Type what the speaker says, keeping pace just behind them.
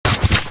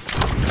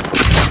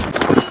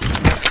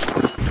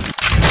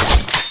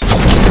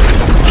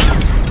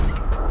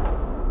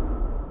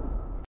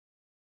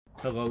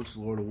Hello, this is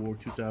Lord of War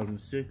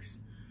 2006,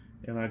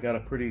 and I got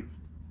a pretty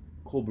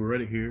cool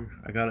Beretta here.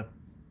 I got it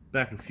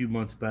back a few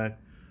months back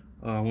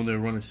when they were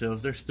running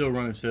sales. They're still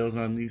running sales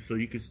on these, so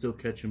you can still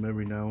catch them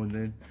every now and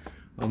then.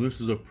 This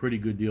is a pretty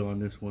good deal on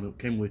this one. It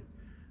came with,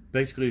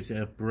 basically it's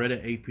a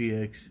Beretta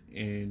APX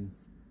and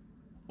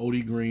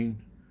OD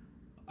green,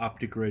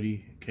 optic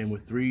ready. It came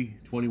with 3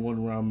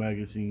 21 round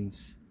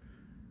magazines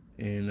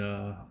and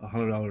a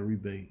 $100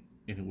 rebate,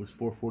 and it was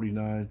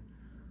 $449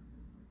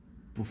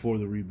 before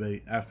the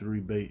rebate. After the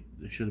rebate,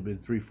 it should have been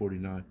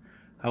 $349.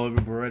 However,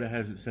 Beretta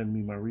hasn't sent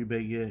me my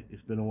rebate yet.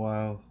 It's been a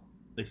while.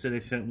 They said they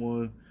sent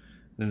one,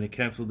 then they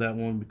canceled that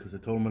one because I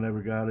told them I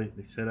never got it.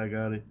 They said I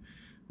got it.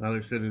 Now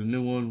they're sending a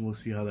new one. We'll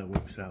see how that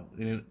works out.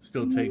 And it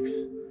still takes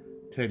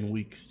 10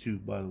 weeks too,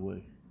 by the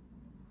way.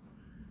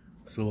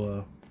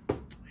 So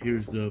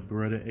here's the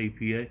Beretta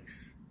APX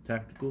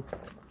Tactical.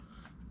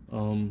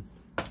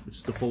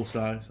 It's the full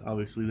size.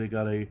 Obviously, they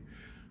got a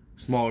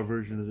smaller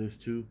version of this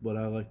too, but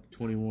I like the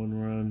 21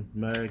 round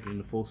mag, and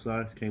the full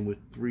size came with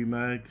 3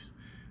 mags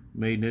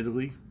made in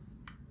Italy,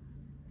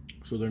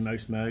 so they're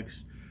nice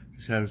mags.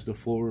 Just has the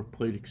 4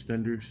 plate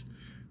extenders,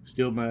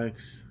 steel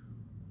mags,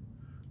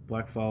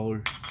 black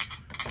fowler.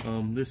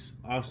 This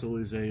also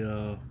is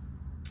a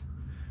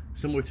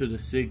similar to the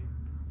SIG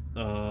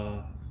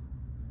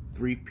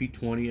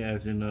 3P20,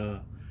 as in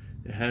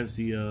it has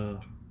the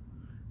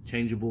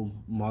changeable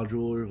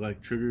modular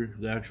like trigger.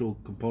 The actual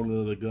component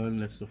of the gun,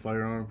 that's the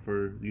firearm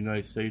for the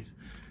United States,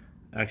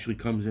 actually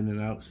comes in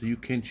and out, so you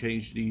can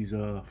change these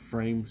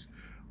frames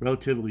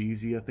relatively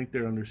easy. I think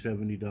they're under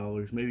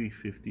 $70, maybe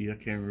 $50, I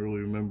can't really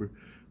remember,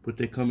 but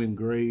they come in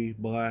gray,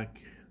 black,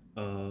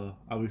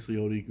 obviously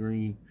OD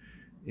green,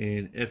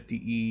 and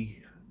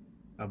FDE,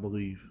 I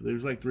believe.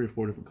 There's like 3 or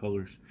 4 different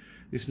colors.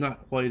 It's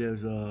not quite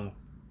as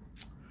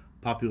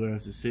popular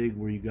as the SIG,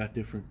 where you got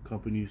different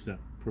companies that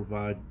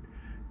provide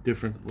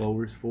different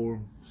lowers for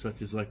them,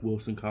 such as like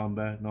Wilson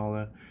Combat and all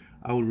that.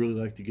 I would really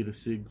like to get a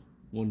SIG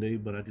one day,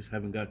 but I just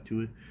haven't got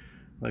to it.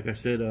 Like I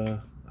said, I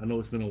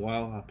know it's been a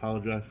while. I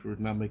apologize for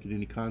not making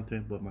any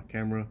content, but my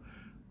camera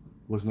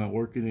was not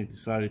working. It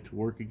decided to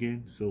work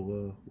again,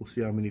 so we'll see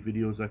how many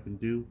videos I can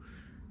do.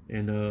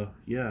 And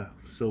yeah,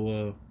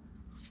 so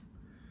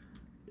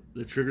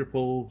the trigger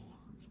pull,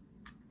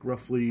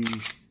 roughly,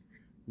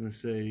 I'm gonna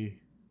say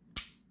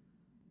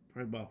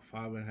probably about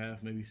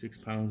 5.5, maybe 6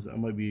 pounds. I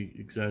might be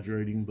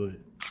exaggerating, but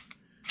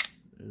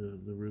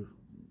let's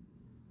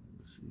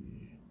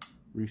see,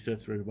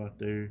 resets right about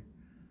there,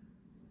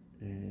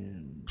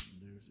 and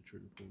there's the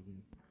trigger pull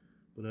again.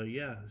 But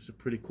yeah, it's a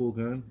pretty cool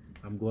gun.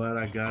 I'm glad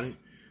I got it.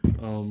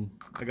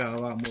 I got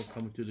a lot more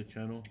coming to the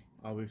channel,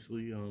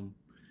 obviously.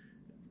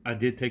 I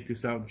did take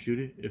this out and shoot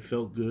it. It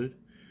felt good.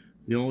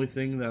 The only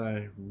thing that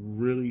I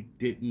really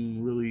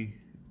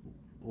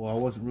I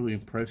wasn't really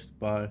impressed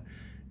by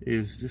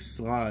is this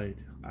slide.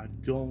 I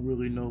don't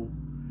really know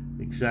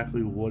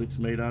exactly what it's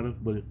made out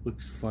of, but it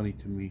looks funny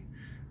to me.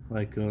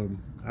 Like, I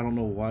don't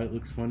know why it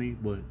looks funny,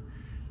 but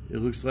it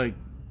looks like,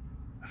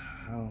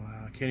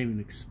 I can't even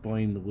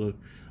explain the look.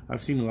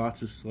 I've seen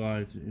lots of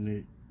slides,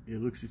 and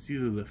it's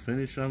either the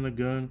finish on the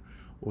gun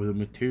or the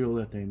material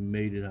that they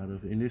made it out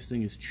of. And this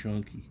thing is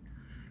chunky.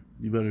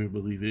 You better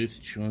believe it, it's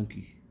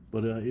chunky.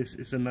 But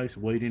it's a nice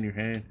weight in your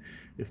hand.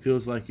 It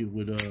feels like it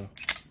would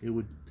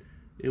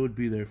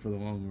be there for the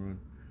long run.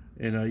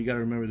 And you got to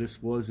remember,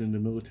 this was in the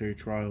military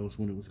trials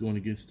when it was going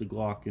against the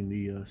Glock and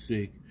the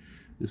SIG.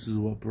 This is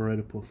what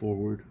Beretta put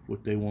forward,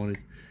 what they wanted.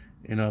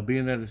 And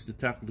being that it's the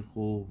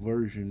tactical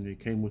version, it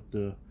came with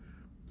the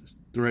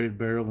threaded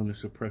barrel and the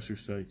suppressor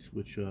sights,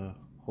 which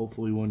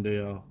hopefully one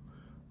day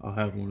I'll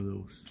have one of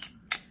those.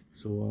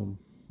 So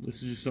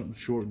this is just something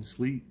short and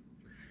sweet.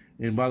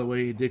 And by the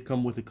way, it did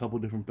come with a couple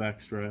different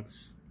back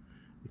straps.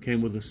 It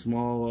came with a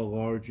small, a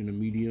large, and a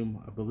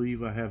medium. I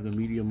believe I have the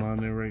medium on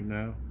there right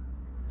now.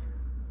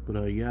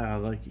 But yeah, I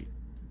like it.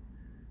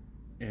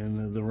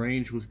 And the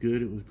range was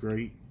good. It was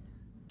great.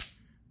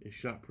 It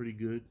shot pretty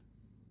good.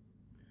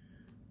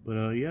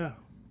 But yeah,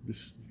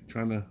 just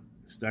trying to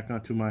stack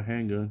onto my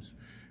handguns.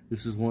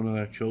 This is one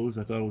that I chose.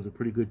 I thought it was a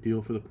pretty good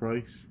deal for the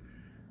price.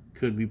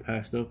 Couldn't be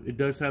passed up. It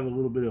does have a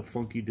little bit of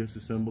funky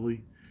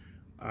disassembly.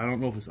 I don't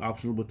know if it's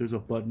optional, but there's a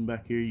button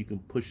back here. You can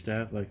push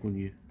that, like when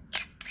you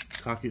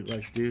cock it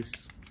like this.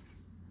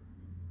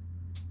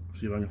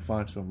 See if I can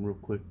find something real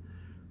quick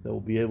that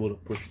will be able to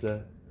push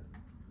that.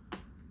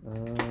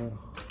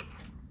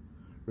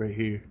 Right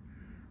here.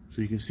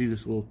 So you can see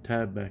this little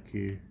tab back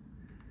here.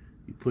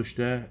 You push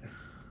that,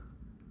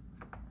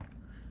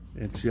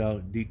 and see how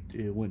deep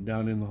it went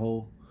down in the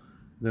hole.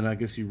 Then I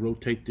guess you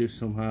rotate this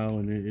somehow,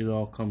 and it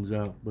all comes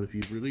out. But if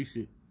you release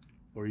it,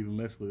 or even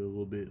mess with it a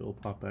little bit, it'll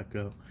pop back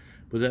out.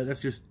 But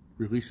that's just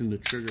releasing the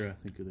trigger, I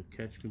think, of the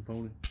catch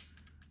component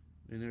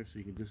in there, so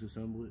you can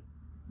disassemble it.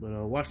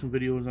 But watch some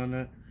videos on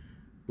that.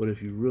 But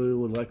if you really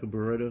would like a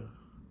Beretta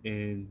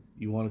and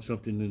you wanted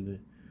something in the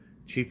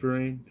cheaper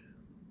end,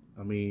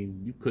 I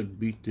mean, you couldn't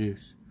beat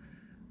this.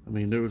 I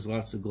mean, there was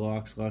lots of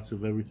Glocks, lots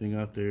of everything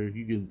out there.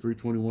 You get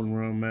 321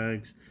 round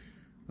mags.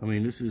 I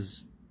mean, this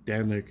is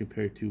damn near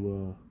compared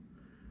to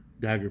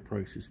dagger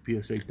prices,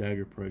 PSA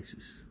dagger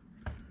prices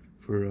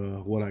for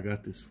what I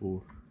got this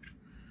for.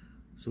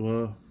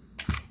 So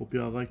hope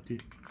y'all liked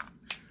it.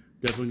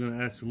 Definitely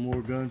gonna add some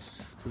more guns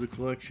to the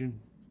collection,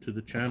 to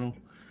the channel.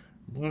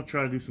 I'm gonna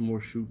try to do some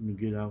more shooting and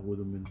get out with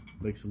them and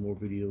make some more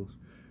videos.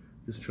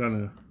 Just trying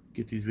to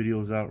get these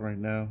videos out right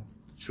now,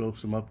 show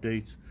some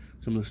updates,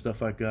 some of the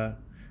stuff I got,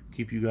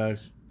 keep you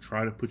guys,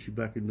 try to put you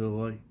back into the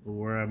light of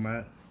where I'm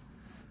at.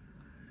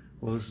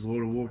 Well, this is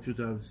Lord of War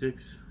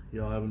 2006.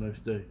 Y'all have a nice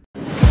day.